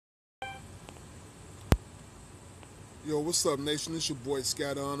Yo, what's up, nation? This your boy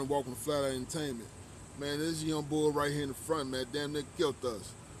Scatter on and welcome to Flat Out Entertainment. Man, this young boy right here in the front, man, damn near killed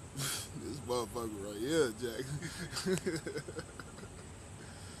us. This motherfucker right here, Jack.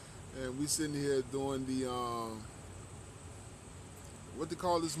 And we sitting here doing the what they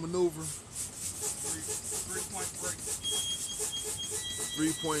call this maneuver? Three-point break.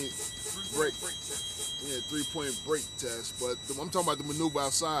 3-point break. Three-point break test. Yeah, 3-point break test. But I'm talking about the maneuver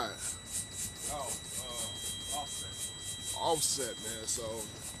outside. Oh, offset. Offset, man. So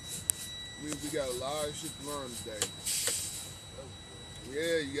we got a lot of shit to learn today.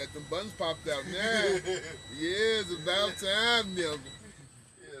 Yeah, you got them buttons popped out now. Yeah, it's about time, nigga.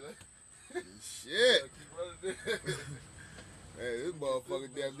 Yeah, Shit. keep running. Hey, this motherfucker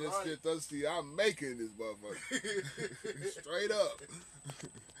damn near right. shit us see I'm making this motherfucker. Straight up.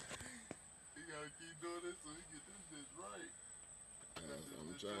 You gotta keep doing this so we get this bitch right.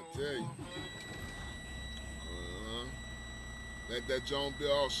 I'm trying to tell you. Let that Joan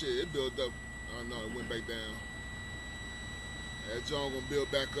build, oh shit, it built up. Oh no, it went back down. That Joan gonna build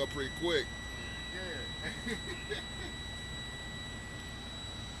back up pretty quick. Yeah.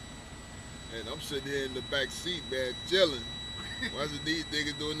 And I'm sitting here in the back seat, man, chilling. Watching these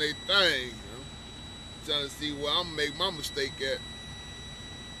niggas doing their thing. You know? Trying to see where I'm gonna make my mistake at.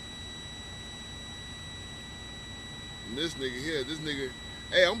 And this nigga here,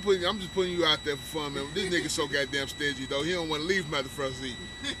 hey, I'm just putting you out there for fun, man. This nigga so goddamn stingy though. He don't want to leave him out the front seat.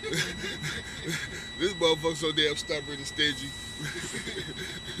 This motherfucker so damn stubborn and stingy.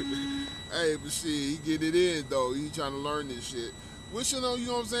 Hey, but shit, he get it in though. He trying to learn this shit. Which you know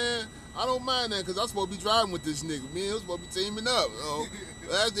what I'm saying? I don't mind that because I'm supposed to be driving with this nigga. Me and him supposed to be teaming up. You know?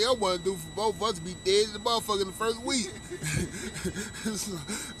 Last thing I want to do for both of us to be dead in the motherfucker in the first week.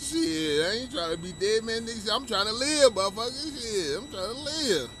 Shit, I ain't trying to be dead, man. Nigga, I'm trying to live, motherfucker. Shit, I'm trying to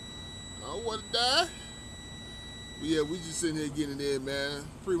live. I don't want to die. But yeah, we just sitting here getting it in, man.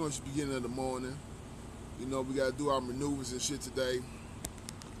 Pretty much the beginning of the morning. You know, we got to do our maneuvers and shit today.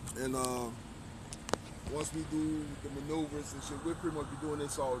 And once we do the maneuvers and shit, we'll pretty much be doing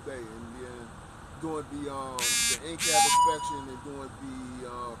this all day. And then doing the in-cab inspection and doing the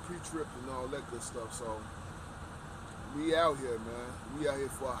pre-trip and all that good stuff. So we out here, man. We out here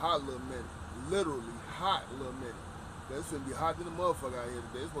for a hot little minute. Literally hot little minute. It's gonna be hot than a motherfucker out here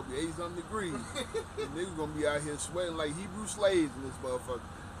today. It's gonna be 80-something degrees. And niggas gonna be out here sweating like Hebrew slaves in this motherfucker.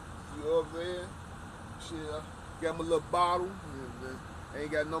 You know what I'm saying? Shit, I got my little bottle. And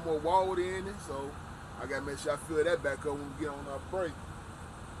ain't got no more water in it, so I gotta make sure I fill that back up when we get on our break.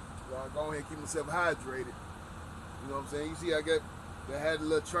 So I go ahead and keep myself hydrated. You know what I'm saying? You see, they had the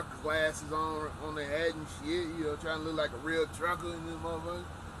little trucker glasses on their head and shit. You know, trying to look like a real trucker in this motherfucker.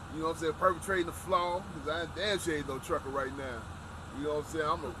 You know what I'm saying? Perpetrating the flaw, because I ain't damn sure ain't no trucker right now. You know what I'm saying?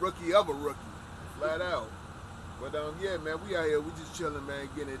 I'm a rookie of a rookie, flat out. But yeah, man, we out here, we just chilling, man,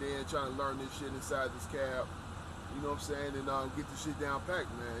 getting it in, trying to learn this shit inside this cab. You know what I'm saying? And get this shit down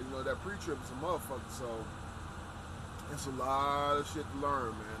packed, man. You know, that pre-trip is a motherfucker, so it's a lot of shit to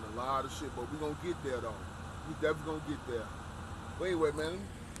learn, man. A lot of shit, but we gonna get there, though. We definitely gonna get there. But anyway, man,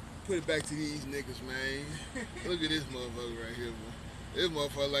 put it back to these niggas, man. Look at this motherfucker right here, man. This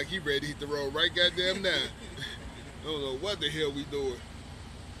motherfucker like he ready to hit the road right goddamn now. I don't know what the hell we doing.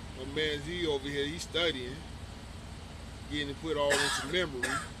 My man Z over here, he's studying. Getting it put all into memory.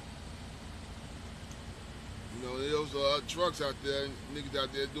 You know, those trucks out there, niggas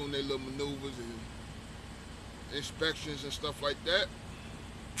out there doing their little maneuvers and inspections and stuff like that.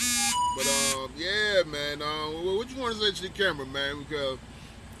 But yeah, man. What you want to say to the camera, man? Because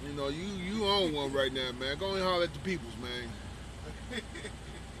you know you own one right now, man. Go and holler at the peoples, man.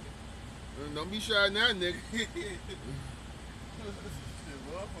 Don't be shy now, nigga. Motherfuckers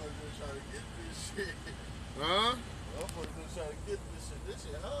gonna try to get this shit. Huh? Motherfuckers gonna try to get this shit. This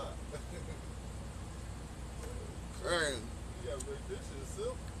shit hard. Hey. You gotta make this shit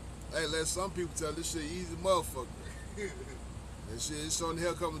simple. Hey, let some people tell this shit easy motherfucker. That shit is so the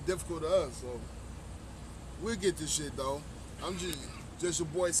hell coming difficult to us, so we'll get this shit though. I'm just your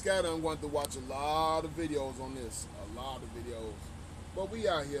boy Scatter. I'm going to watch a lot of videos on this. A lot of videos. But we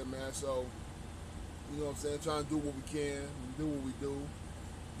out here, man, so you know what I'm saying, trying to do what we can, do what we do,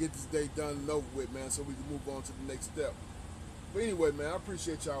 get this day done and over with, man, so we can move on to the next step. But anyway, man, I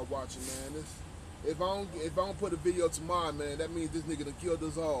appreciate y'all watching, man. If I don't put a video tomorrow, man, that means this nigga done killed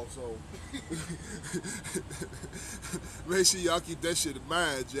us all. So make sure y'all keep that shit in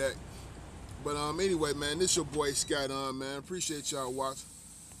mind, Jack. But anyway, man, this your boy Scott, man. Appreciate y'all watching.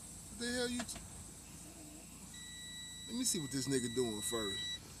 What the hell you? Let me see what this nigga doing first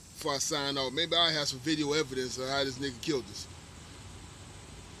before I sign off. Maybe I have some video evidence of how this nigga killed us.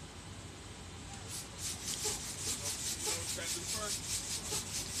 do first?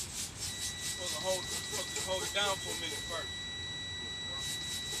 Supposed to hold it down for a minute first.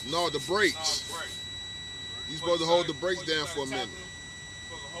 No, the brakes. Break. You supposed to hold the brakes down for a minute.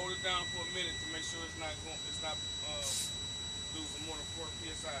 Supposed to hold it down for a minute to make sure it's not losing more than 4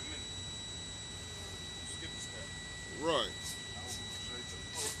 psi a minute. Skip a step. Right.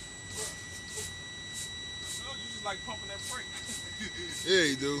 So you just like pumping that brake. Yeah,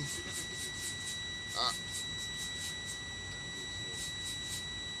 you do.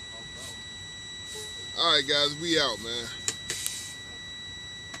 All right, guys, we out, man.